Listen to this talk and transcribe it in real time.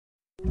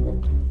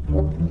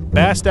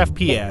Best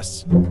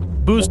FPS,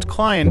 boost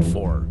client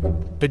for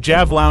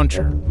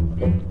Pojavlauncher.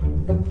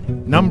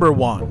 Number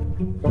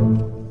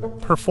 1.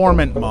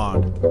 Performant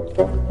mod.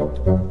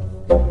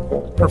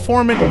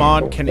 Performant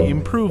mod can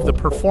improve the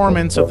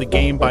performance of the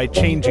game by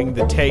changing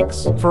the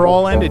takes for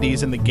all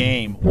entities in the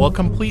game while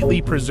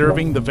completely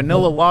preserving the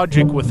vanilla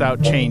logic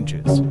without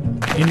changes.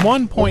 In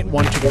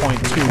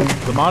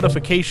 1.12.2, the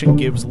modification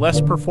gives less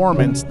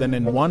performance than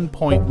in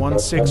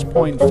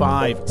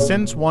 1.16.5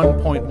 since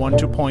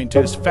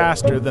 1.12.2 is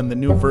faster than the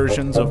new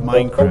versions of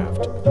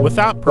Minecraft.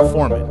 Without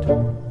performant.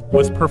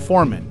 With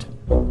performant.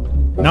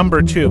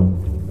 Number 2.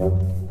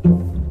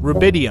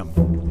 Rubidium.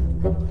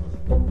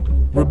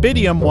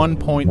 Rubidium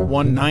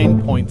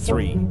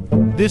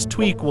 1.19.3. This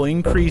tweak will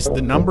increase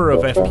the number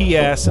of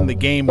FPS in the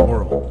game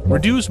world,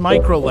 reduce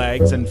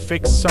micro-lags, and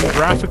fix some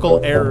graphical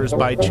errors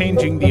by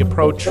changing the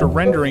approach to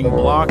rendering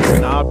blocks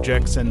and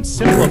objects and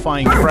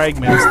simplifying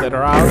fragments that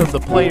are out of the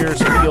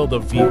player's field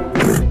of view.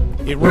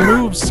 It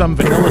removes some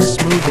vanilla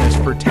smoothness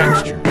for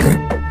textures,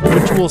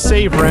 which will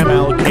save RAM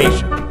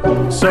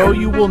allocation, so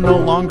you will no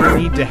longer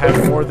need to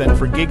have more than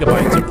 4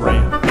 GB of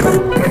RAM.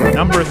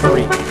 Number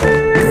 3.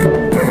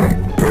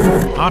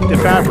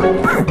 OptiFabric.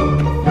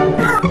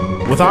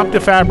 With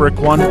OptiFabric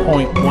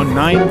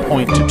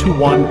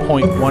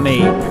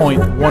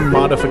 1.19.21.18.1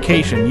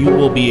 modification, you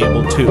will be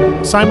able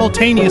to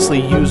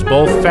simultaneously use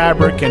both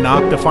Fabric and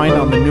Optifine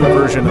on the new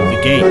version of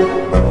the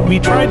game. We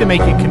tried to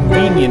make it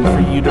convenient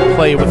for you to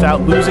play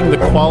without losing the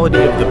quality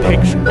of the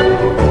picture.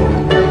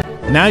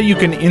 Now you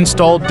can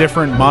install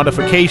different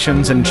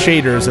modifications and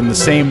shaders in the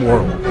same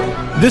world.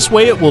 This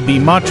way it will be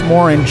much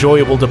more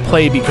enjoyable to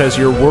play because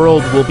your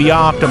world will be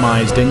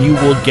optimized and you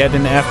will get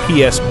an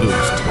FPS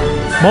boost.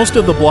 Most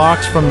of the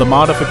blocks from the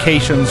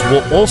modifications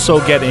will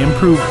also get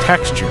improved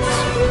textures,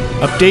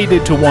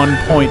 updated to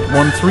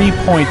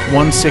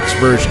 1.13.16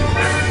 version.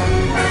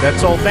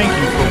 That's all, thank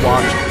you for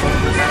watching.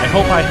 I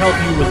hope I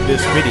helped you with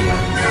this video.